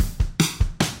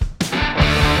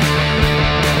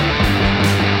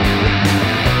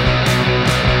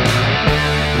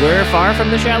Far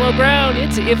from the Shallow Ground.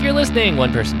 It's If You're Listening,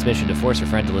 one person's mission to force a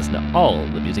friend to listen to all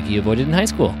the music he avoided in high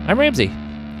school. I'm Ramsey.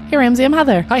 Hey, Ramsey, I'm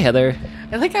Heather. Hi, Heather.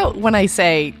 I like how when I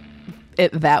say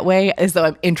it that way, as though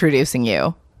I'm introducing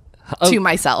you to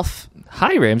myself.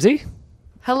 Hi, Ramsey.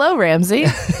 Hello, Ramsey.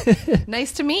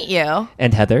 Nice to meet you.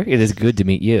 And Heather, it is good to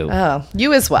meet you. Oh,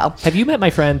 you as well. Have you met my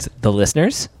friends, the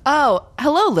listeners? Oh,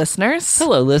 hello, listeners.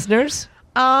 Hello, listeners.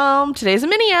 Today's a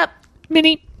mini-ep.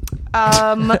 Mini.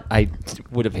 I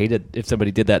would have hated if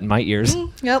somebody did that in my ears.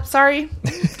 Yep, sorry.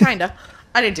 Kinda.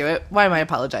 I didn't do it. Why am I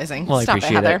apologizing? Well, Stop I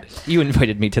appreciate it, Heather. it. You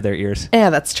invited me to their ears. Yeah,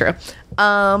 that's true.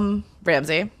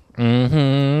 Ramsey.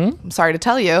 Mm-hmm. I'm sorry to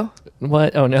tell you.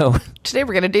 What? Oh, no. Today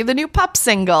we're going to do the new Pup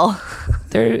single.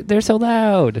 They're so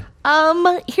loud.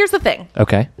 Here's the thing.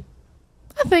 Okay.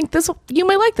 I think you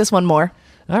might like this one more.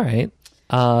 All right.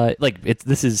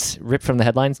 This is ripped from the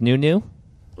headlines. New?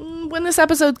 When this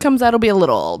episode comes out, it'll be a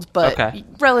little old, but Okay.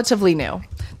 relatively new.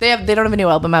 They don't have a new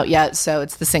album out yet, so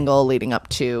it's the single leading up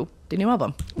to the new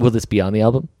album. Will this be on the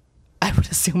album? I would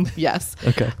assume yes.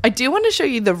 Okay. I do want to show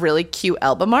you the really cute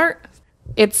album art.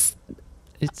 It's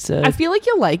I feel like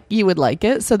you would like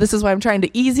it, so this is why I'm trying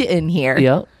to ease you in here.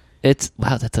 Yeah.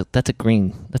 Wow, that's a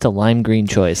green. That's a lime green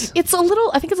choice. I think it's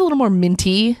a little more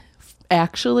minty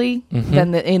actually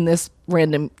than in this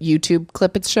random YouTube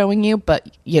clip it's showing you,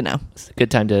 but you know. It's a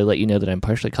good time to let you know that I'm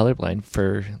partially colorblind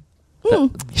for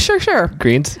Sure.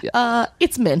 greens.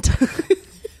 It's mint.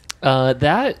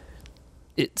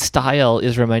 Style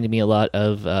is reminding me a lot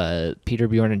of Peter,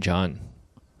 Bjorn, and John.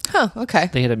 Huh, okay.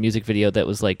 They had a music video that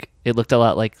was like, it looked a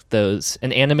lot like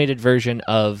an animated version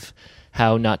of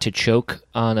how not to choke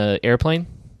on an airplane,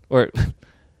 or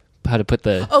how to put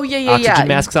the oxygen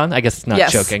masks on. I guess it's not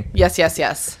choking.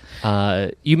 Yes.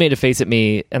 You made a face at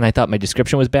me, and I thought my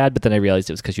description was bad, but then I realized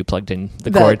it was because you plugged in the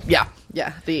cord. Yeah,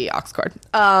 the aux cord.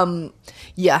 I'm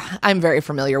very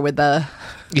familiar with the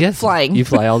flying. You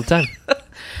fly all the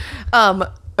time.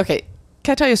 Okay,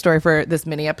 can I tell you a story for this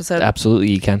mini episode?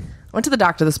 Absolutely, you can. I went to the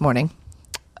doctor this morning,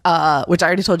 which I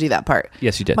already told you that part.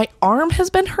 Yes, you did. My arm has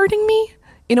been hurting me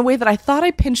in a way that I thought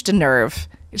I pinched a nerve.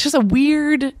 It's just a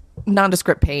weird,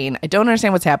 nondescript pain. I don't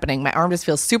understand what's happening. My arm just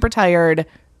feels super tired,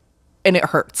 and it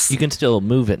hurts. You can still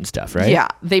move it and stuff, right? Yeah,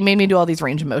 they made me do all these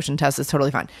range of motion tests. It's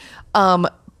totally fine.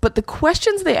 But the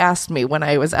questions they asked me when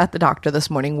I was at the doctor this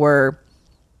morning were,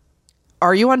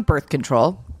 are you on birth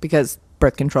control? Because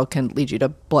birth control can lead you to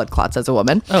blood clots as a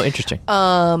woman. Oh, interesting.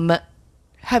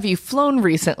 Have you flown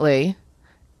recently?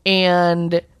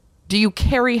 And do you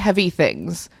carry heavy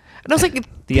things? And I was like,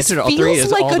 the answer to all three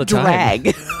is like all the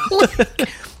drag.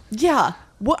 Yeah.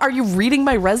 What, are you reading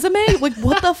my resume? Like,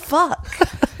 what the fuck?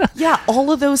 Yeah,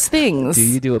 all of those things. Do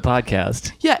you do a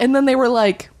podcast? Yeah, and then they were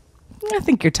like, I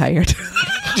think you're tired.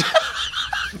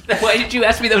 Why did you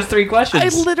ask me those three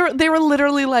questions? They were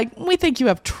literally like, we think you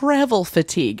have travel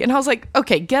fatigue. And I was like,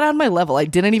 okay, get on my level. I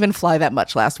didn't even fly that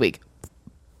much last week.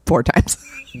 4 times.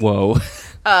 Whoa.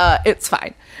 It's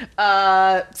fine.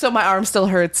 So my arm still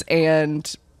hurts, and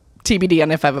TBD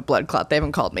on if I have a blood clot. They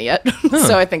haven't called me yet.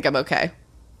 So I think I'm okay.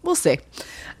 We'll see.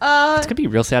 It's going to be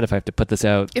real sad if I have to put this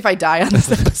out. If I die on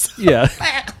this episode. Yeah.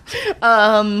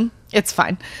 It's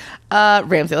fine.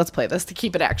 Ramsey, let's play this to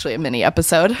keep it actually a mini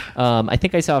episode. I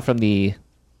think I saw from the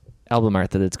album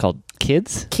art that it's called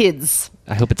Kids. Kids.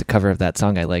 I hope it's a cover of that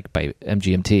song I like by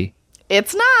MGMT.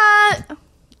 It's not.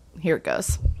 Here it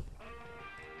goes.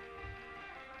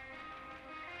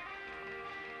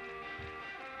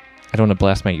 I don't want to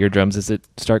blast my eardrums. Does it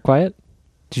start quiet?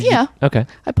 Yeah. Okay.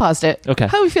 I paused it. Okay.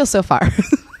 How do we feel so far?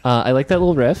 I like that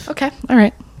little riff. Okay. All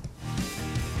right.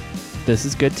 This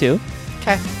is good too.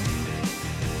 Okay.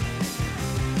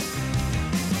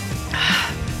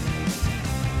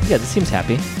 Yeah, this seems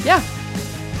happy. Yeah.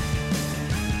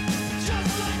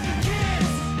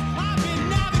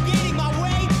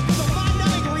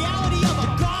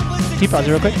 Can you pause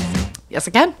it real quick? Yes,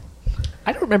 I can.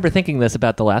 I don't remember thinking this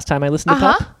about the last time I listened to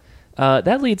Pup.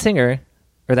 That lead singer,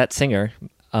 or that singer,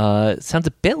 sounds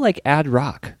a bit like Ad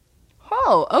Rock.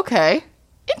 Oh, okay.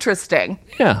 Interesting.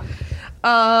 Yeah.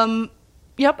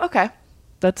 Yep, okay.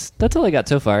 That's all I got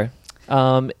so far.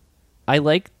 I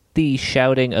like the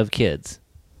shouting of kids.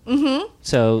 Mm-hmm.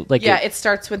 So, like... Yeah, it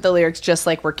starts with the lyrics, just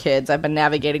like we're kids. I've been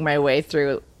navigating my way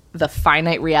through the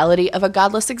finite reality of a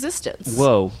godless existence.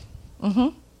 Whoa.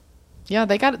 Mm-hmm. Yeah,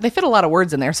 they fit a lot of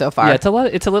words in there so far. Yeah, it's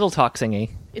a little talk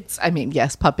singy.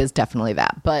 Yes, Pup is definitely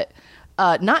that, but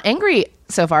not angry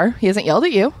so far. He hasn't yelled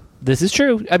at you. This is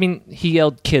true. I mean, he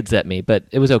yelled kids at me, but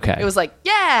it was okay. It was like,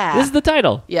 yeah! This is the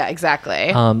title. Yeah,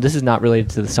 exactly. This is not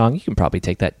related to the song. You can probably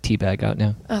take that tea bag out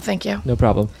now. Oh, thank you. No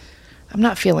problem. I'm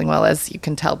not feeling well, as you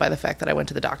can tell by the fact that I went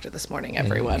to the doctor this morning,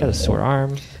 everyone. Got a sore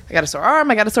arm. I got a sore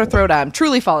arm. I got a sore throat. I'm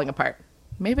truly falling apart.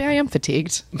 Maybe I am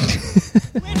fatigued.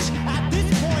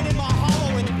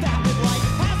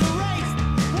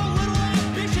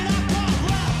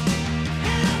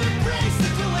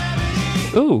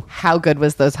 Ooh. How good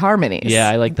was those harmonies? Yeah,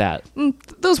 I like that.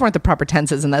 Those weren't the proper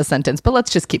tenses in that sentence, but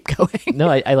let's just keep going. No,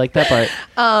 I like that part.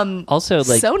 Also,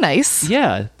 like... So nice.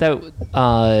 Yeah,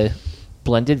 that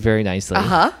blended very nicely.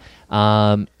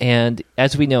 Uh-huh. And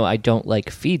as we know, I don't like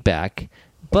feedback,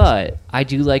 but I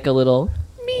do like a little...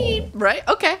 Meep, right?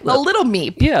 Okay. A little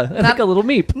meep. Yeah, like a little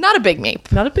meep. Not a big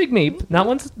meep. Not a big meep. Not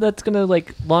one that's going to,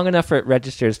 like, long enough for it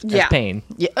registers as pain.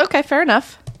 Yeah, okay, fair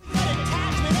enough.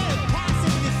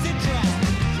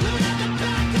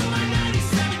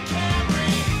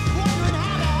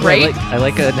 Right? I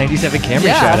like a 97 Camry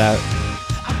shout out.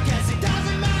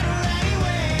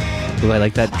 Ooh, I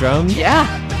like that drum. Yeah.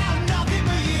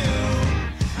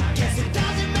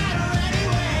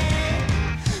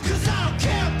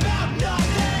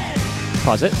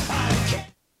 Pause it.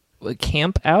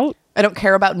 Camp out? I don't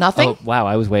care about nothing. Oh, wow,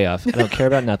 I was way off. I don't care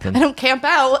about nothing. I don't camp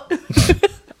out.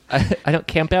 I don't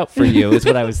camp out for you is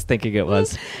what I was thinking it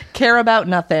was. Care about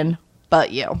nothing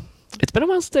but you. It's been a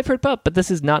while since I've heard Pup, but this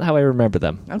is not how I remember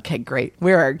them. Okay, great.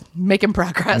 We are making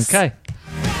progress. Okay.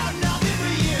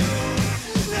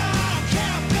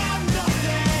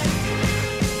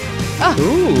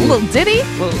 Ooh. A little ditty? A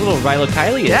little Rilo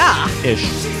Kiley-ish. Yeah. Ish.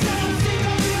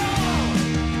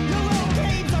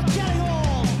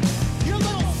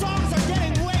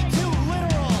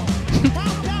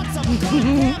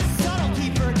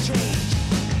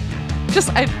 Just,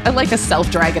 I like a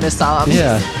self-drag in a song.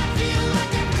 Yeah.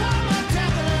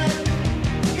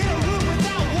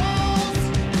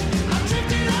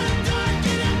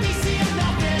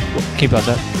 Can you pause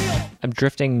that? I'm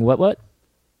drifting what?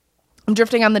 I'm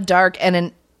drifting on the dark and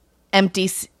an empty...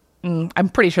 I'm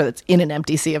pretty sure that's in an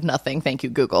empty sea of nothing. Thank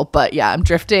you, Google. But yeah, I'm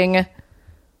drifting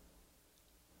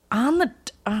on the...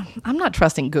 I'm not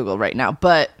trusting Google right now,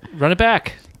 but... Run it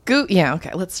back. Yeah,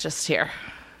 okay, let's just hear.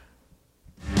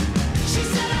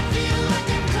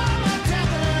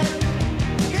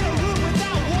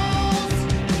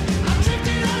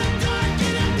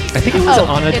 I think it was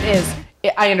on a... It is.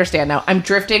 I understand now. I'm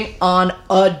drifting on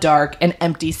a dark and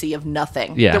empty sea of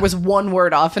nothing. Yeah. There was one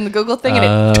word off in the Google thing, and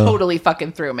it totally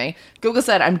fucking threw me. Google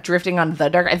said I'm drifting on the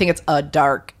dark. I think it's a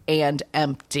dark and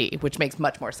empty, which makes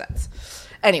much more sense.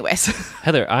 Anyways.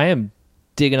 Heather, I am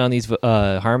digging on these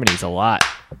harmonies a lot.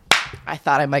 I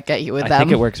thought I might get you with them. I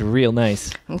think it works real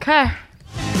nice. Okay.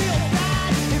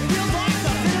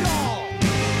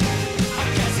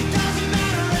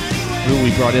 Ooh,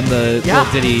 we brought in the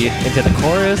little ditty into the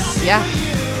chorus. Yeah.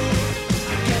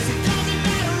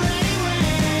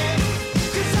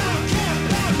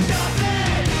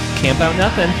 Camp out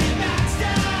nothing.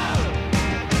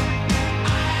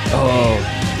 Oh.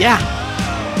 Yeah.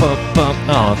 Bump, bump.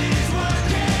 Oh.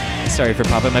 Sorry for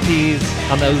popping my peas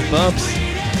on those bumps.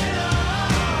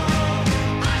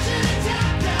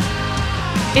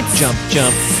 It's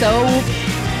jump. So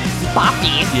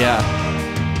boppy. Yeah.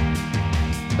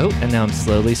 Oh, and now I'm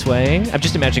slowly swaying. I'm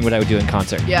just imagining what I would do in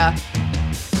concert. Yeah.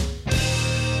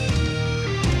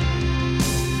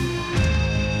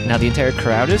 Now the entire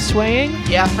crowd is swaying?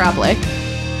 Yeah, probably.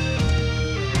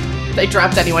 They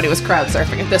dropped anyone who was crowd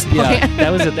surfing at this point. Yeah,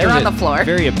 that was They're on the floor.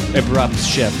 Very abrupt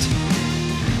shift.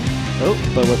 Oh,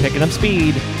 but we're picking up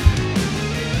speed.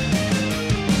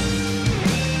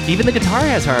 Even the guitar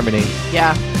has harmony.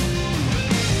 Yeah.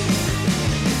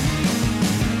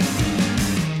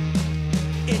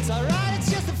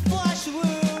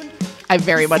 I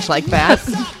very much like that.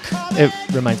 It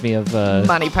reminds me of...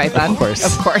 Monty Python. Of course.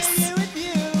 Of course.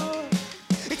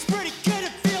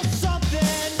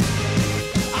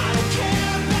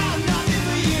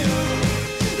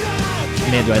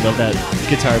 Man, do I love that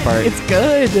guitar part. It's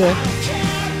good.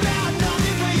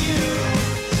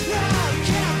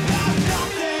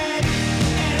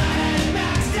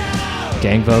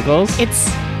 Gang vocals.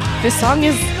 This song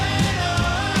is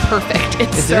perfect.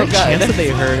 It's Is so there a good. chance that they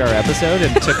heard our episode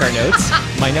and took our notes?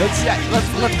 My notes? Yeah,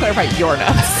 let's clarify your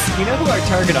notes. You know who our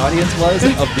target audience was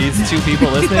of these two people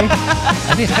listening?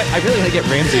 I mean, I really want to get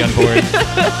Ramsey on board.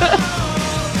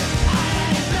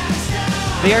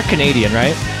 They are Canadian,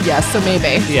 right? Yes, so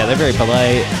maybe. Yeah, they're very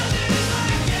polite.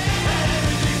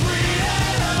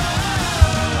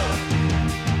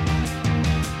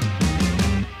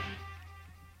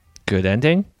 Good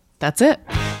ending. That's it.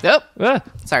 Nope. Ah,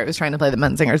 Sorry, I was trying to play the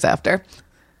Menzingers after.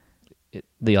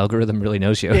 the algorithm really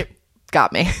knows you. It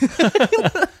got me.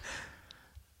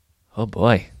 Oh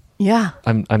boy. Yeah.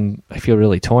 I feel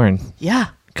really torn. Yeah.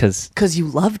 Because you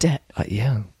loved it.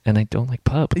 Yeah. And I don't like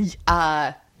Pup.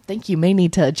 Think you may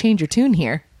need to change your tune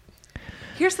here.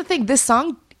 Here's the thing. This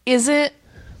song it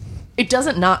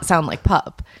doesn't not sound like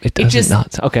Pup. It does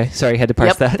not. Okay. Sorry. I had to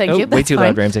parse that. Thank you. Way too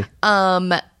fine. Loud, Ramsey.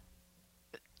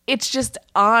 It's just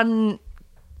on...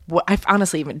 I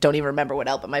honestly don't even remember what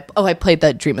album I played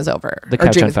the Dream Is Over. The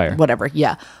Couch on Fire. Whatever.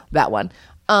 Yeah, that one.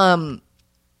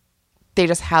 They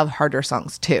just have harder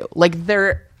songs too. Like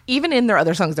even in their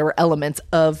other songs, there were elements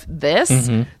of this.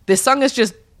 Mm-hmm. This song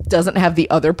just doesn't have the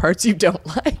other parts you don't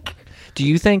like. Do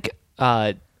you think,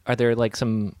 are there like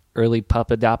some early Pup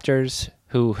adopters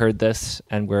who heard this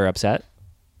and were upset?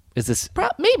 Is this...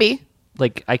 Maybe.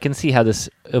 Like, I can see how this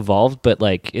evolved, but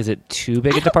like, is it too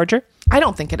big a departure? I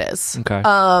don't think it is. Okay.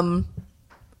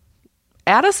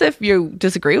 Add us if you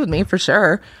disagree with me, for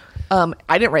sure.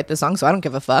 I didn't write this song, so I don't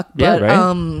give a fuck. But, yeah,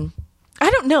 right? I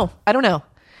don't know.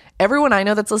 Everyone I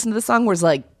know that's listened to this song was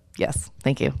like, yes,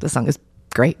 thank you. This song is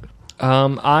great.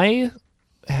 I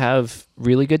have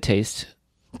really good taste,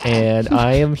 and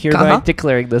I am hereby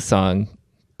declaring this song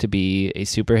to be a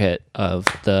super hit of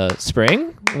the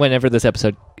spring whenever this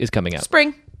episode is coming out.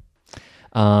 Spring.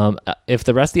 If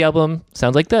the rest of the album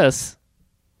sounds like this,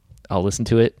 I'll listen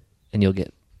to it and you'll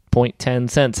get 0.10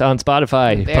 cents on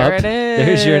Spotify. There it is.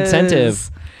 There's your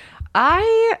incentive.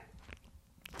 I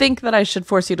think that I should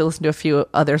force you to listen to a few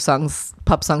other songs,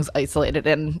 Pup songs isolated,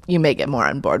 and you may get more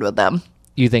on board with them.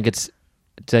 You think did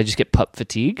I just get Pup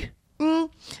fatigue?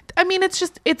 I mean,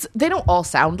 they don't all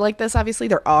sound like this, obviously.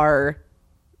 There are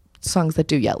songs that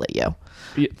do yell at you.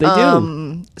 They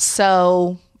do.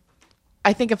 So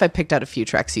I think if I picked out a few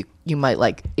tracks, you might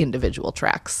like individual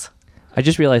tracks. I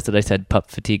just realized that I said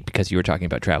Pup fatigue because you were talking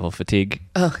about travel fatigue.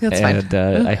 Oh, that's fine.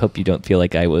 And I hope you don't feel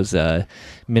like I was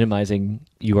minimizing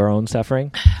your own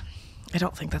suffering. I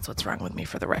don't think that's what's wrong with me,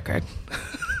 for the record.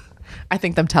 I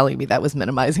think them telling me that was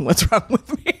minimizing what's wrong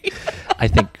with me. I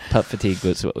think Pup fatigue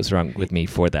was what was wrong with me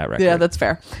for that record. Yeah, that's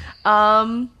fair.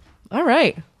 All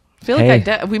right. I feel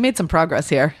like we made some progress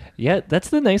here. Yeah, that's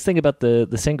the nice thing about the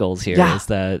singles here is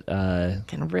that...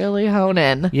 can really hone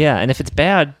in. Yeah, and if it's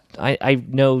bad, I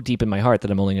know deep in my heart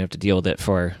that I'm only going to have to deal with it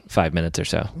for 5 minutes or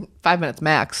so. 5 minutes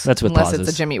max. That's with unless pauses.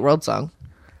 It's a Jimmy Eat World song.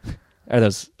 Are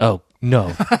those... Oh, no.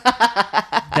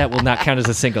 That will not count as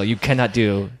a single. You cannot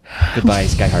do Goodbye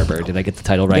Sky Harbor. Did I get the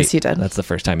title right? Yes, you did. That's the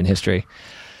first time in history.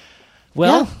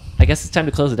 Well, I guess it's time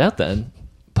to close it out then.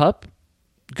 Pup,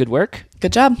 good work.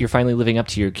 Good job. You're finally living up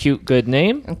to your cute, good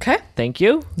name. Okay. Thank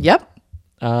you. Yep.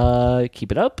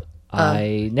 Keep it up.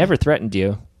 I never threatened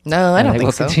you. No, I don't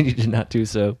think so. I will continue to not do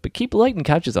so. But keep lighting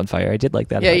couches on fire. I did like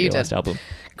that about your last album.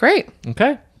 Great.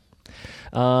 Okay.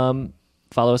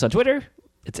 Follow us on Twitter.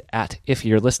 It's at If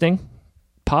You're Listening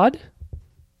Pod.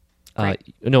 Right.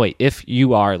 No, wait. If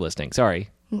you are listening. Sorry.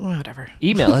 Whatever.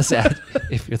 Email us at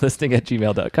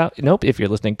ifyou'relistening@gmail.com. Nope,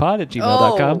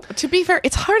 ifyou'relisteningpod@gmail.com. To be fair,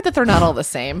 it's hard that they're not all the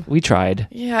same. We tried.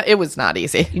 Yeah, it was not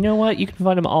easy. You know what? You can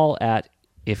find them all at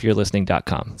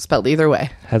ifyou'relistening.com. Spelled either way.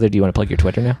 Heather, do you want to plug your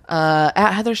Twitter now?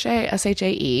 At Heather Shea,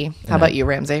 SHAE. How about you,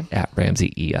 Ramsey? At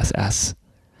Ramsey ESS.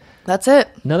 That's it.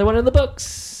 Another one in the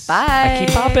books. Bye. I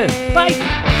keep popping.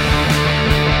 Bye.